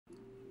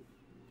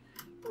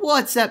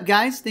What's up,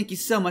 guys? Thank you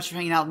so much for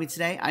hanging out with me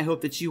today. I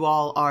hope that you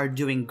all are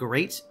doing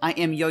great. I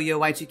am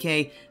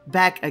YoYo-Y2K,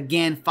 back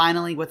again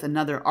finally with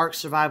another Ark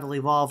Survival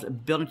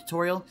Evolved building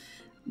tutorial.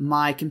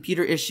 My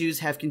computer issues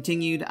have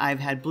continued. I've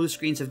had blue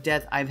screens of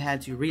death. I've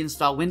had to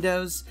reinstall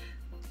Windows,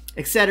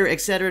 etc.,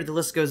 etc. The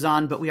list goes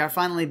on, but we are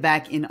finally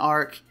back in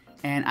Ark,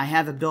 and I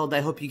have a build that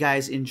I hope you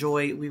guys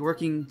enjoy. We're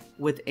working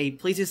with a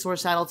Plesiosaur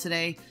saddle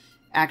today.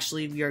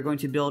 Actually, we are going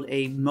to build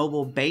a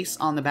mobile base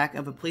on the back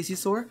of a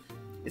Plesiosaur.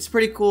 It's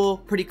pretty cool,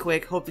 pretty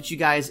quick. Hope that you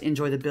guys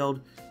enjoy the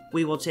build.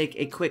 We will take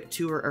a quick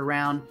tour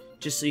around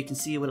just so you can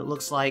see what it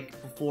looks like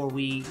before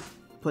we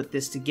put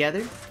this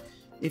together.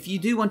 If you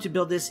do want to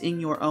build this in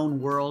your own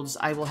worlds,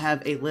 I will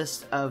have a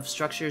list of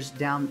structures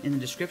down in the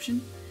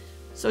description.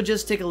 So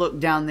just take a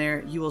look down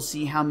there. You will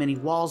see how many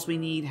walls we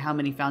need, how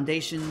many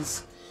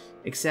foundations,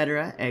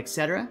 etc.,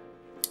 etc.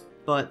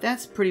 But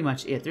that's pretty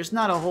much it. There's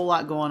not a whole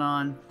lot going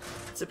on.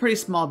 It's a pretty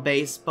small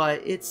base,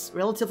 but it's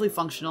relatively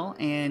functional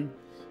and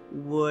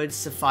would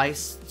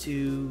suffice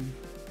to,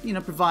 you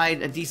know,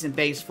 provide a decent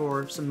base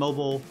for some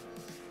mobile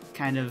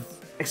kind of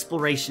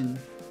exploration.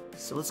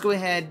 So let's go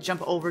ahead,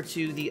 jump over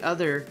to the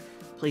other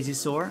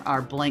Plesiosaur,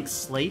 our blank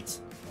slate,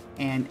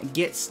 and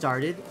get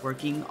started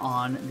working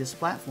on this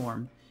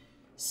platform.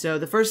 So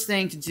the first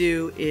thing to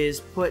do is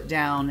put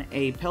down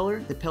a pillar.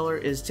 The pillar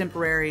is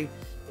temporary.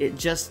 It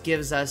just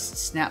gives us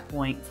snap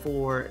point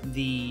for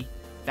the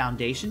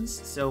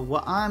foundations. So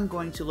what I'm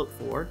going to look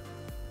for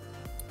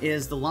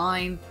is the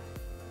line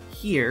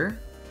here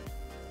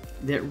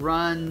that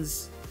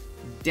runs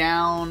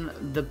down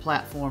the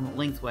platform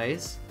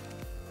lengthways,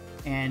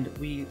 and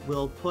we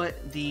will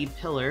put the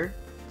pillar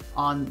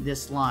on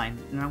this line,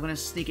 and I'm going to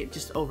sneak it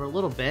just over a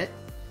little bit,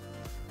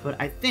 but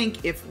I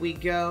think if we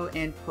go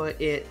and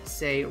put it,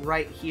 say,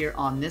 right here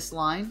on this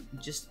line,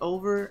 just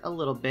over a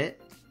little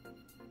bit,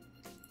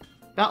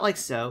 about like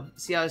so.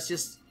 See how it's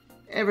just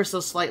ever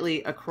so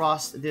slightly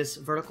across this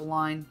vertical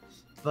line,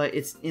 but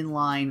it's in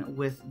line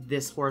with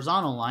this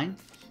horizontal line.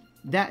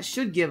 That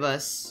should give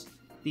us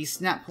the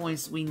snap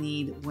points we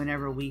need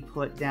whenever we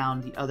put down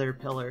the other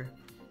pillar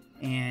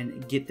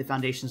and get the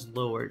foundations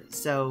lowered.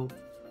 So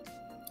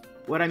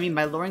what I mean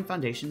by lowering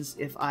foundations,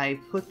 if I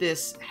put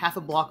this half a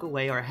block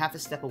away or half a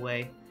step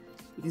away,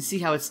 you can see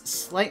how it's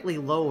slightly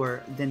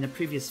lower than the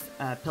previous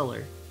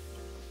pillar.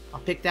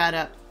 I'll pick that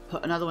up,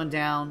 put another one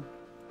down,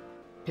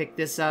 pick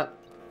this up,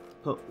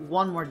 put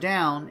one more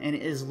down, and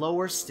it is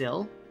lower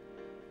still.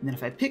 And then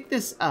if I pick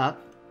this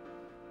up,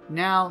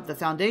 now the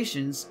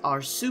foundations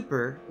are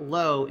super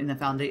low in the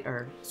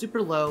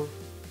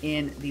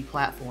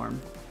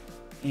platform.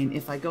 And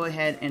if I go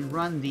ahead and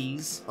run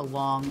these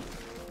along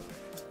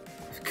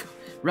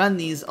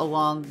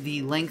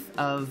the length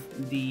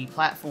of the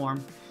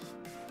platform,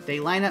 they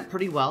line up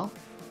pretty well.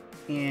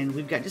 And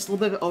we've got just a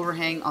little bit of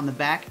overhang on the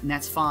back, and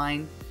that's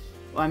fine.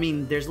 I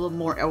mean, there's a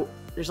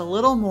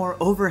little more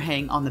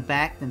overhang on the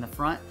back than the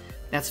front.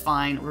 That's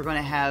fine. We're going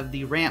to have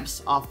the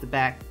ramps off the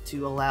back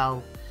to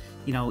allow,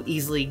 you know,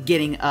 easily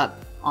getting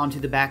up onto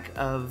the back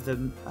of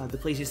the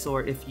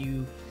Plesiosaur. If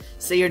you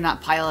say you're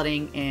not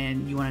piloting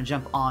and you want to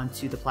jump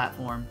onto the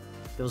platform,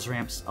 those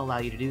ramps allow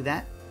you to do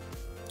that.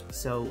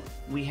 So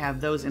we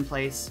have those in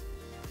place.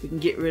 We can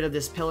get rid of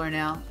this pillar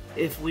now.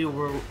 If we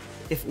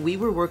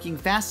were working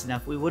fast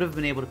enough, we would have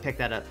been able to pick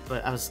that up,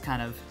 but I was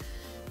kind of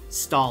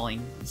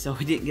stalling, so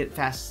we didn't get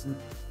fast.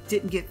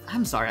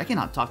 I'm sorry, I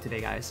cannot talk today,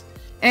 guys.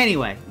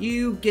 Anyway,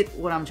 you get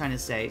what I'm trying to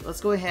say.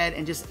 Let's go ahead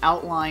and just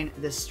outline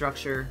this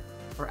structure,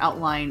 or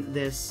outline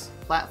this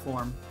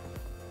platform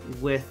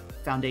with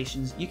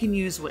foundations. You can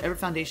use whatever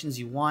foundations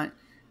you want.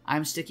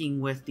 I'm sticking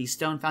with the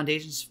stone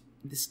foundations.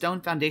 The stone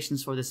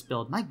foundations for this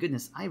build. My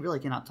goodness, I really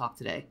cannot talk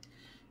today.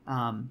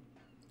 And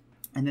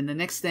then the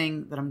next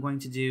thing that I'm going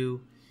to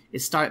do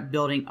is start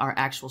building our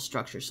actual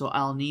structure. So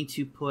I'll need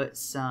to put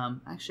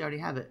some, actually I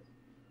already have it,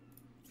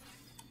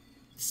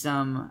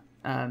 some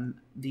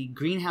the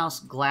greenhouse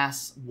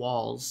glass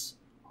walls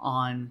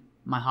on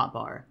my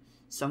hotbar.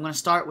 So I'm going to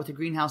start with a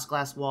greenhouse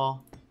glass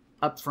wall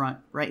up front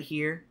right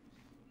here.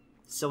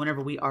 So whenever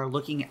we are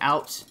looking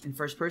out in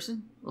first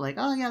person, we're like,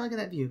 oh yeah, look at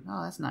that view.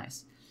 Oh, that's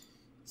nice.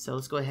 So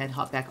let's go ahead,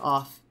 hop back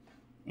off,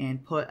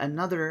 and put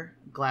another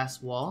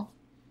glass wall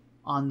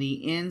on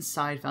the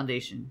inside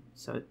foundation.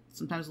 So it's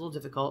sometimes a little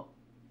difficult.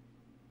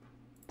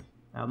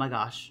 Oh my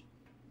gosh.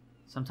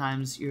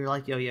 Sometimes you're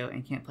like Yo-Yo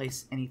and can't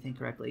place anything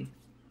correctly.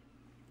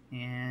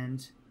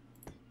 And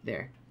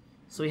there.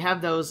 So we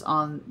have those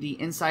on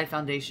the inside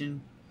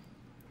foundation,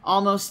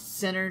 almost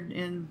centered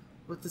in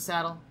with the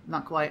saddle.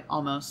 Not quite,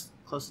 almost,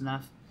 close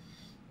enough.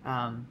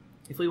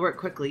 If we work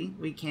quickly,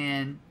 we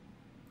can,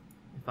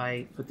 if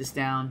I put this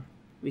down,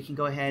 we can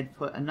go ahead,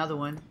 put another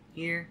one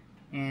here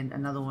and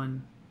another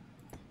one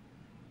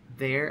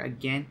there.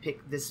 Again,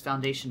 pick this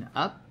foundation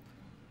up.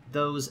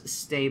 Those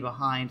stay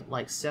behind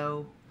like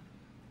so.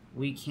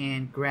 We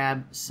can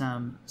grab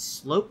some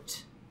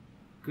sloped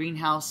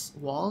greenhouse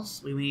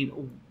walls. We need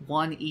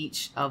one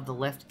each of the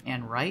left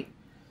and right.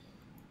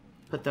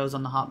 Put those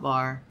on the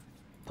hotbar.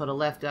 Put a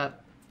left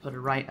up, put a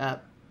right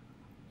up,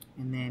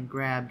 and then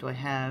grab, do I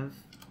have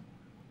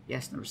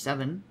yes, number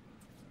 7,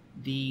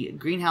 the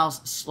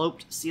greenhouse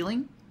sloped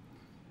ceiling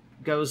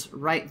goes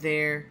right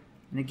there.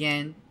 And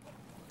again,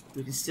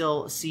 we can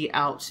still see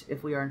out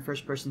if we are in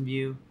first person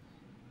view.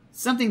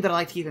 Something that I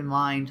like to keep in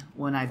mind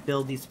when I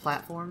build these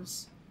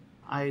platforms,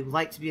 I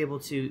like to be able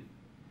to,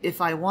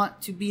 if I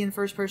want to be in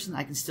first person,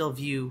 I can still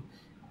view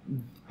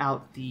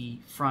out the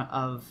front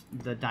of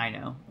the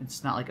dino.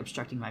 It's not like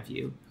obstructing my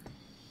view.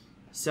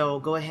 So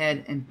go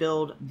ahead and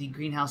build the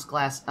greenhouse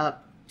glass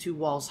up 2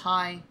 walls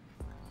high.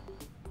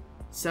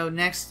 So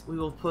next we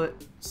will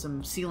put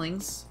some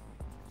ceilings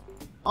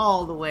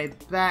all the way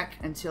back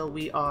until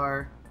we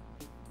are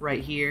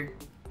right here.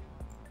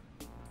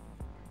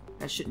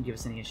 That shouldn't give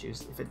us any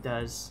issues. If it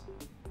does,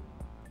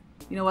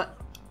 you know what?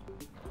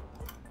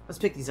 Let's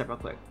pick these up real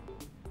quick.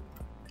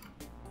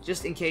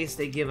 Just in case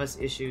they give us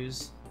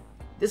issues.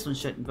 This one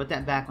shouldn't, but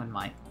that back one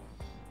might.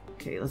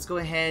 Okay, let's go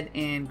ahead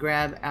and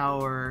grab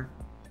our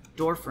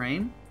door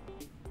frame.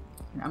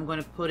 And I'm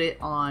going to put it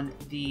on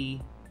the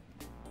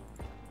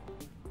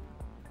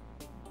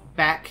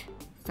back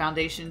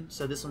foundation.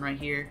 So this one right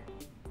here.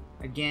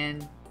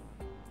 Again,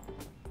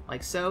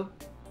 like so.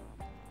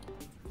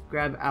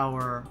 Grab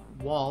our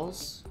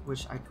walls,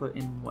 which I put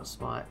in what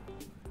spot?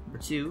 Number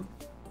 2.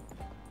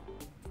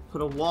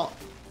 Put a wall.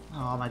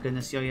 Oh my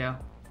goodness, Yo-Yo.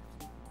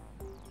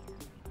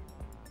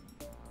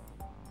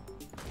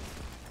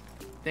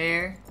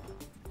 There.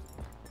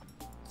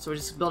 So we're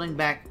just building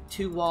back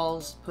 2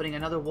 walls, putting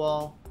another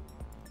wall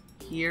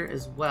here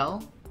as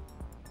well.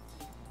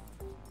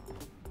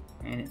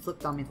 And it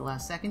flipped on me at the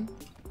last second.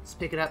 Let's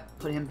pick it up,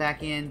 put him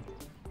back in.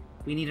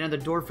 We need another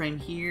door frame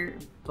here,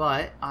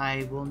 but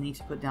I will need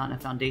to put down a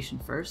foundation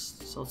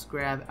first. So let's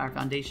grab our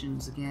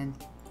foundations again,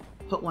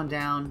 put one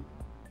down,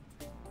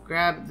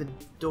 grab the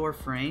door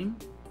frame,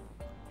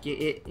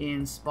 get it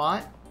in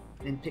spot,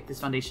 and pick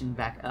this foundation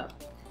back up.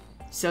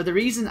 So the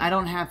reason I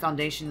don't have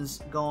foundations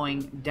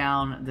going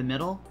down the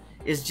middle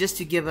is just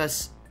to give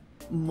us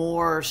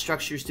more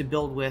structures to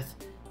build with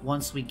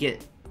once we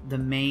get the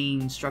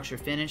main structure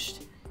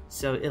finished.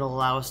 So it'll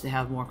allow us to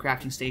have more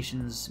crafting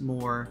stations,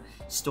 more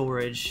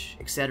storage,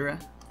 etc.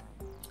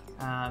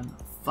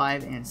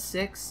 5 and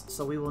 6.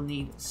 So we will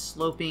need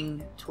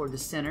sloping toward the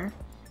center,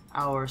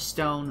 our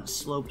stone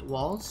sloped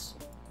walls.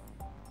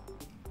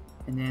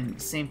 And then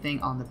same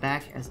thing on the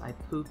back as I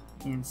poop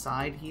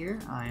inside here.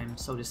 I am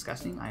so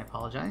disgusting, I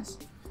apologize.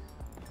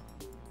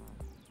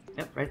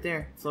 Yep, right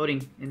there,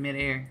 floating in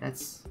midair.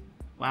 That's,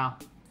 wow.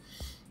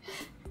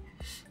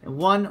 And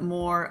one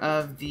more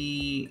of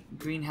the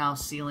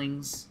greenhouse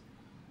ceilings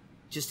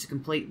just to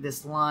complete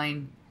this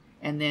line.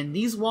 And then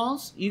these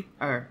walls,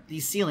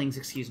 these ceilings,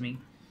 excuse me,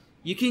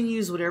 you can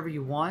use whatever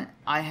you want.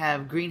 I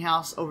have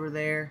greenhouse over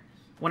there.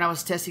 When I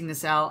was testing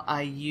this out,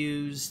 I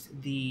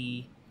used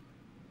the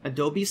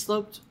Adobe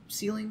sloped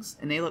ceilings,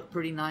 and they look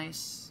pretty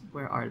nice.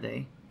 Where are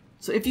they?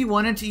 So if you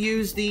wanted to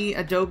use the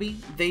Adobe,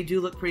 they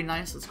do look pretty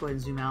nice. Let's go ahead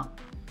and zoom out.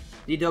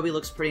 The Adobe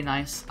looks pretty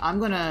nice. I'm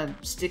gonna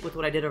stick with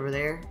what I did over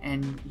there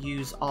and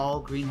use all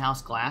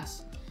greenhouse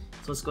glass.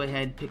 So let's go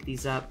ahead and pick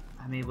these up.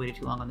 I may have waited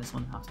too long on this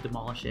one. I'll have to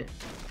demolish it.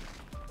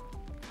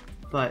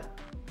 But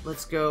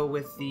let's go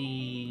with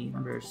the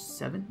number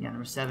 7. Yeah,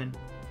 number 7.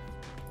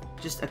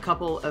 Just a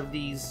couple of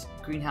these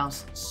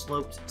greenhouse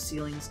sloped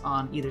ceilings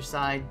on either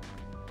side.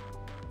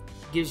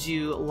 Gives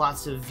you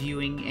lots of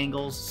viewing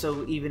angles,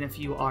 so even if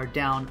you are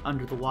down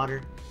under the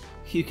water,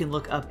 you can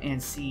look up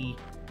and see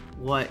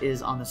what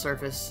is on the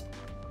surface.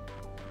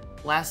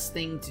 Last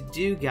thing to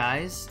do,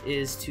 guys,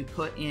 is to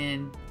put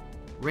in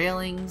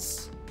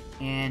railings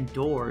and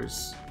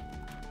doors.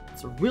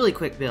 It's a really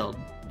quick build.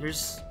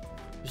 There's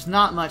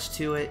not much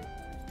to it.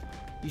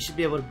 You should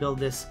be able to build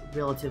this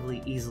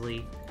relatively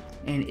easily.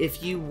 And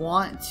if you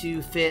want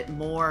to fit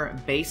more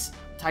base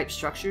type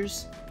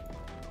structures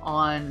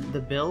on the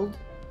build,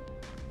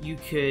 you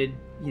could,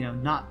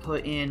 not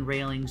put in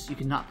railings. You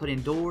can not put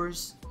in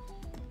doors.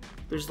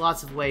 There's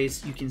lots of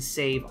ways you can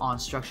save on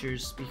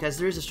structures because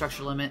there is a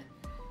structure limit.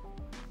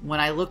 When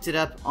I looked it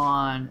up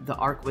on the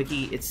Ark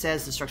Wiki, it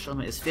says the structure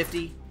limit is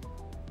 50.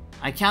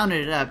 I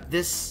counted it up.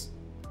 This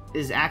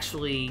is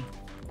actually,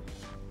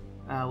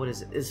 what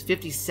is it? It's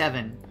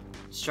 57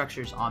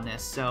 structures on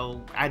this.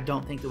 So I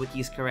don't think the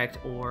wiki is correct,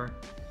 or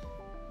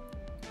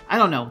I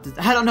don't know.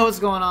 I don't know what's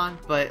going on,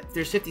 but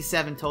there's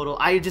 57 total.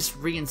 I just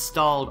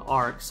reinstalled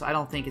Ark, so I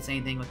don't think it's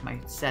anything with my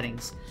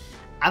settings.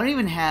 I don't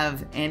even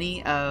have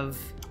any of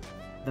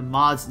the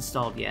mods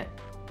installed yet.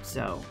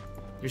 So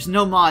there's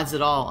no mods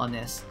at all on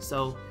this.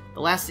 So the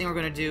last thing we're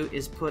going to do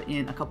is put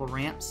in a couple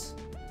ramps.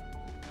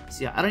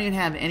 So yeah, I don't even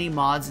have any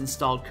mods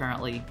installed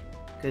currently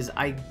because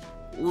I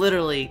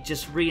literally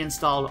just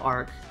reinstalled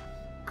Ark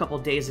a couple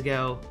days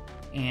ago,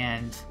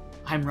 and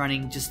I'm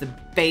running just the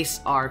base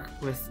Ark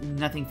with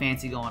nothing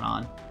fancy going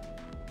on.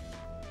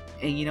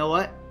 And you know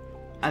what?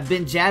 I've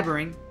been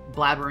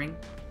blabbering,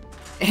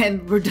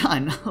 and we're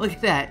done. Look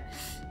at that.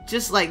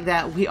 Just like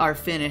that, we are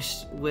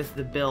finished with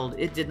the build.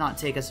 It did not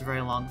take us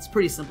very long. It's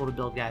pretty simple to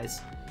build,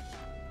 guys.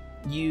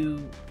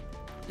 You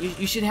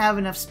should have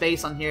enough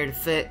space on here to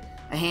fit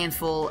a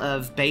handful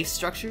of base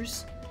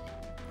structures.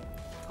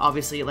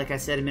 Obviously, like I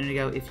said a minute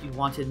ago, if you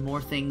wanted more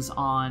things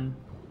on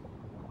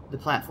the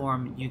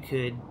platform, you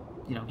could,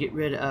 you know, get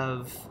rid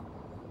of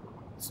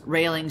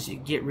railings, you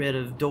get rid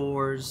of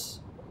doors.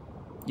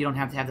 You don't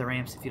have to have the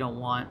ramps if you don't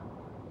want.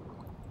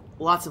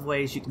 Lots of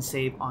ways you can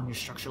save on your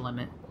structure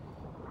limit.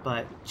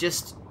 But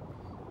just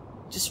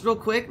real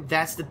quick,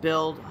 that's the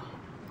build.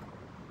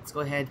 Let's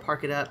go ahead,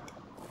 park it up,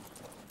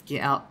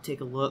 get out,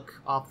 take a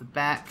look off the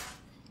back.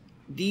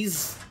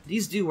 These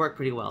do work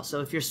pretty well.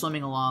 So if you're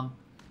swimming along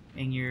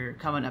and you're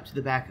coming up to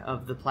the back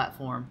of the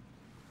platform,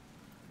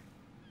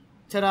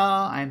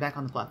 ta-da, I am back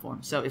on the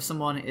platform. So if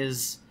someone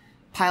is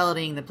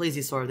piloting the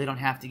Plesiosaur, they don't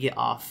have to get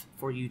off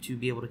for you to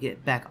be able to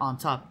get back on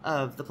top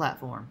of the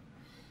platform.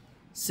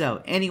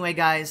 So anyway,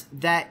 guys,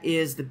 that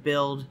is the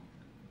build.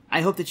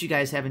 I hope that you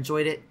guys have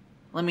enjoyed it.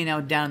 Let me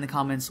know down in the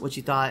comments what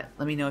you thought.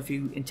 Let me know if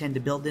you intend to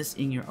build this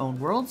in your own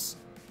worlds.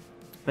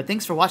 But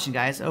thanks for watching,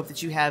 guys. I hope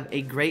that you have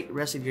a great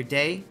rest of your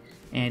day,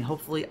 and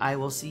hopefully I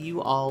will see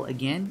you all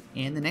again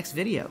in the next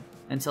video.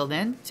 Until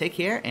then, take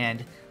care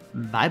and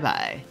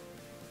bye-bye.